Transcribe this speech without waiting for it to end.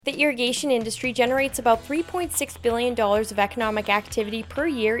The irrigation industry generates about $3.6 billion of economic activity per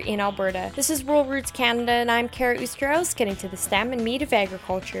year in Alberta. This is Rural Roots Canada, and I'm Kara Oosterhuis, getting to the stem and meat of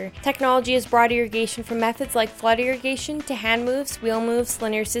agriculture. Technology has brought irrigation from methods like flood irrigation to hand moves, wheel moves,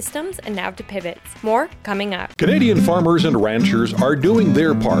 linear systems, and now to pivots. More coming up. Canadian farmers and ranchers are doing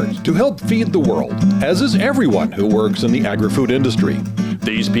their part to help feed the world, as is everyone who works in the agri-food industry.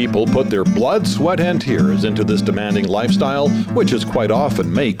 These people put their blood, sweat, and tears into this demanding lifestyle, which is quite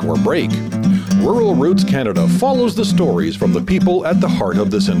often make or break. Rural Roots Canada follows the stories from the people at the heart of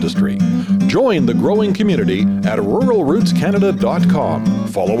this industry. Join the growing community at ruralrootscanada.com.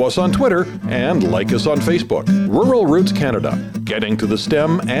 Follow us on Twitter and like us on Facebook. Rural Roots Canada, getting to the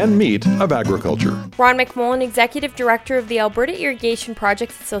stem and meat of agriculture. Ron McMullen, Executive Director of the Alberta Irrigation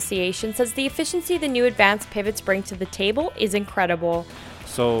Projects Association, says the efficiency the new advanced pivots bring to the table is incredible.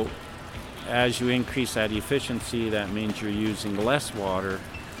 So as you increase that efficiency, that means you're using less water.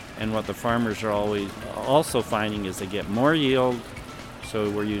 And what the farmers are always also finding is they get more yield, so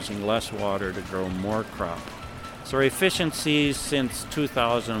we're using less water to grow more crop. So our efficiencies since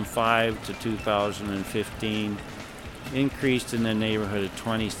 2005 to 2015 increased in the neighborhood of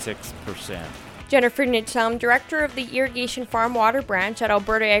 26%. Jennifer Nitschelm, Director of the Irrigation Farm Water Branch at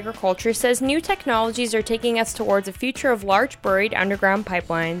Alberta Agriculture, says new technologies are taking us towards a future of large buried underground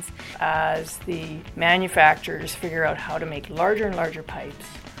pipelines. As the manufacturers figure out how to make larger and larger pipes,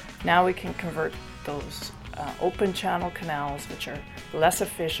 now we can convert those open channel canals, which are less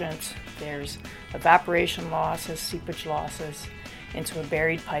efficient, there's evaporation losses, seepage losses, into a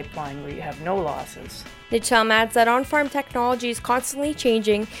buried pipeline where you have no losses. Nitschelm adds that on-farm technology is constantly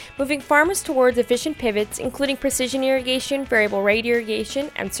changing, moving farmers towards efficient pivots, including precision irrigation, variable rate irrigation,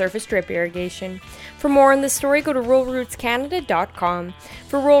 and surface drip irrigation. For more on this story, go to ruralrootscanada.com.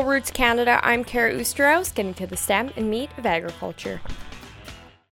 For Rural Roots Canada, I'm Kara Oosterhuis, getting to the stem and meat of agriculture.